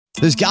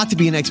There's got to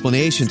be an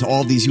explanation to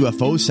all these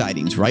UFO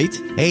sightings, right?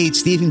 Hey,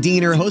 it's Stephen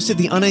Diener, host of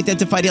the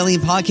Unidentified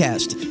Alien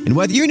Podcast. And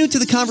whether you're new to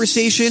the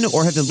conversation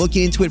or have been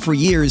looking into it for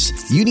years,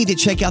 you need to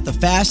check out the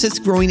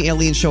fastest growing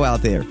alien show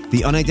out there,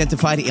 the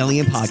Unidentified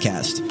Alien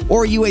Podcast,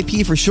 or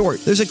UAP for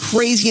short. There's a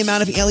crazy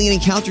amount of alien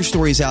encounter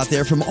stories out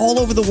there from all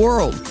over the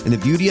world. And the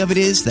beauty of it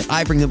is that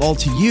I bring them all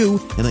to you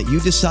and let you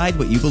decide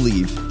what you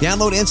believe.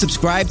 Download and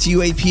subscribe to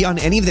UAP on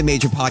any of the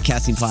major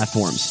podcasting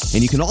platforms.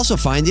 And you can also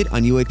find it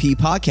on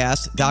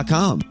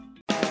UAPpodcast.com.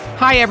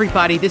 Hi,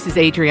 everybody. This is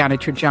Adriana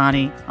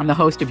Trajani. I'm the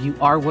host of You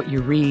Are What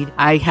You Read.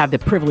 I have the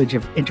privilege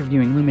of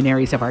interviewing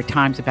luminaries of our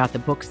times about the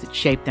books that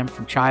shaped them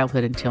from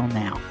childhood until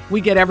now.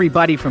 We get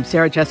everybody from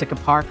Sarah Jessica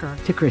Parker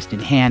to Kristen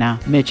Hanna,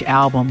 Mitch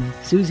Albom,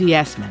 Susie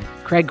Essman,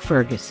 Craig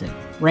Ferguson,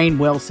 Rainn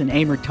Wilson,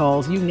 Amor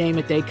Tolls, you name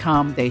it, they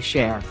come, they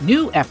share.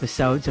 New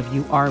episodes of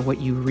You Are What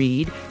You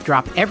Read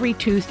drop every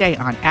Tuesday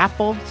on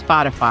Apple,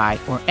 Spotify,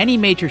 or any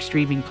major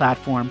streaming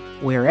platform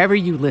wherever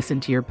you listen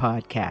to your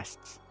podcasts.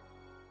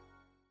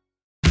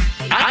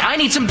 I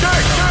need some dirt.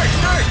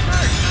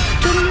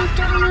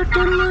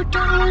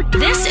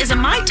 This is a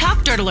My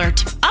Talk Dirt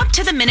Alert.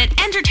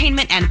 Up-to-the-minute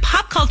entertainment and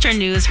pop culture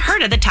news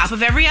heard at the top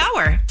of every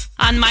hour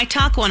on My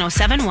Talk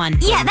 107.1.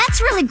 Yeah,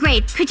 that's really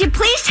great. Could you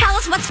please tell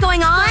us what's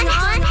going on?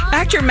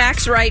 Actor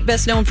Max Wright,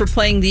 best known for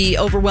playing the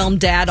overwhelmed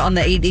dad on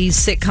the 80s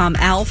sitcom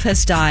Alf,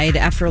 has died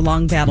after a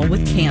long battle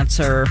with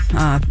cancer.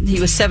 He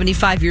was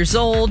 75 years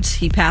old.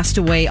 He passed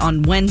away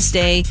on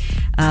Wednesday,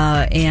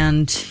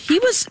 and he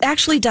was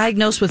actually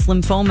diagnosed with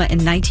lymphoma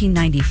in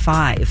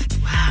 1995.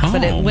 Wow.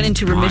 But it went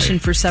into remission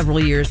for several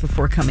years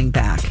before coming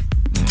back.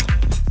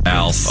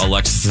 Alf,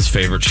 Alexis's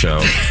favorite show.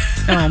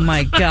 Oh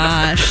my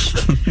gosh.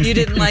 You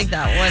didn't like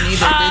that one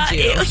either,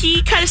 did you?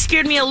 He kind of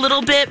scared me a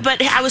little bit,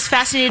 but I was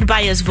fascinated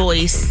by his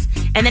voice.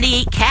 And then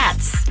he ate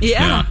cats.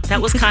 Yeah.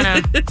 That was kind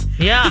of,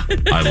 yeah.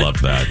 I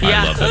loved that.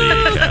 Yeah. I loved that he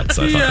ate cats.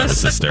 I thought that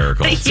was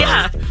hysterical.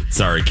 Yeah.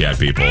 Sorry, cat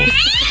people.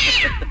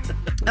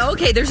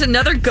 Okay, there's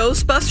another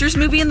Ghostbusters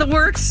movie in the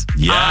works.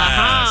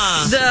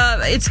 Yes.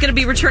 It's going to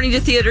be returning to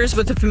theaters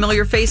with the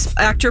familiar face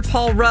actor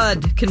Paul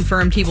Rudd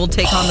confirmed he will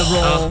take on the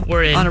role.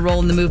 We're in. On a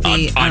role in the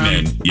movie. I'm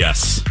in.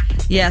 Yes.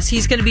 Yes,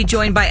 he's going to be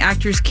joined by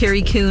actors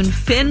Carrie Coon,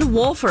 Finn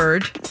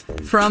Wolfhard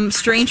from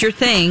Stranger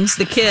Things,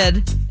 the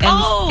kid,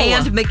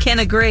 and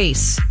McKenna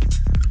Grace.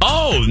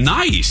 Oh,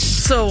 nice.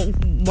 So,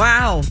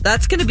 wow,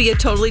 that's going to be a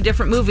totally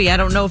different movie. I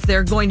don't know if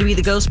they're going to be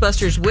the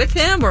Ghostbusters with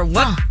him or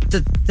what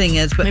the thing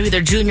is. But maybe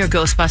they're junior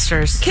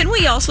Ghostbusters. Can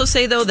we also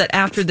say, though, that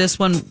after this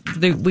one,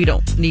 we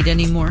don't need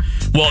any more?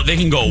 Well, they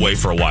can go away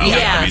for a while.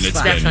 Yeah, I mean,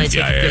 it's definitely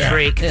take a good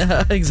break.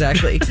 Yeah,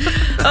 exactly.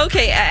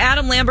 Okay,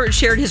 Adam Lambert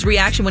shared his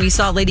reaction when he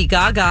saw Lady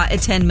Gaga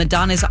attend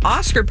Madonna's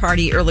Oscar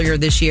party earlier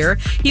this year.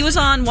 He was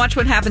on Watch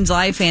What Happens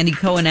Live. Andy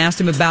Cohen asked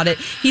him about it.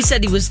 He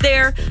said he was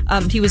there.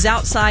 He was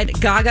outside.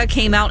 Gaga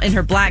came out in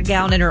her black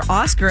gown and her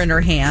Oscar in her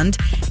hand,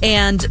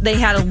 and they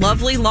had a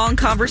lovely long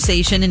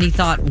conversation, and he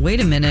thought, wait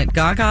a minute,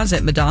 Gaga's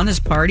at Madonna's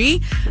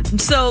party?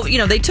 So,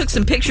 they took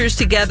some pictures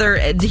together,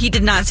 and he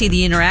did not see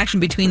the interaction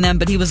between them,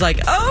 but he was like,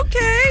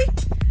 okay.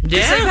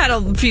 Yeah. They've had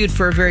a feud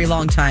for a very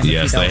long time.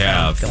 Yes, they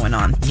have. Going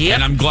on. Yeah.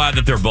 And I'm glad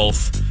that they're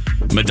both...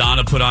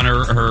 Madonna put on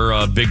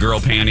her big girl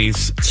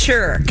panties.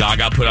 Sure.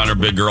 Gaga put on her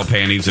big girl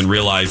panties and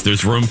realized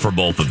there's room for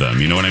both of them.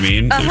 You know what I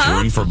mean? There's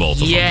room for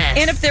both of them.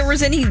 And if there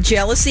was any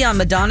jealousy on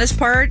Madonna's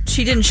part,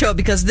 she didn't show it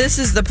because this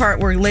is the part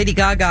where Lady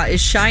Gaga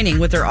is shining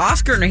with her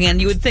Oscar in her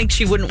hand. You would think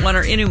she wouldn't want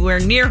her anywhere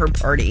near her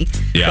party.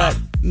 Yeah.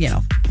 But,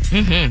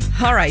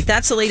 Mm-hmm. All right,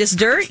 that's the latest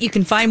dirt. You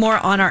can find more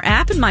on our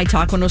app and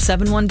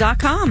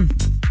mytalk1071.com.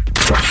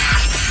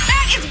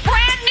 That is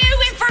brand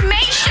new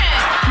information.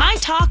 My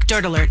Talk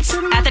Dirt Alerts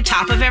at the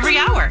top of every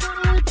hour.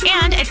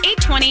 And at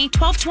 8:20,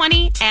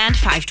 12:20, and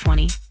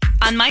 5:20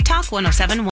 on My Talk 107.1.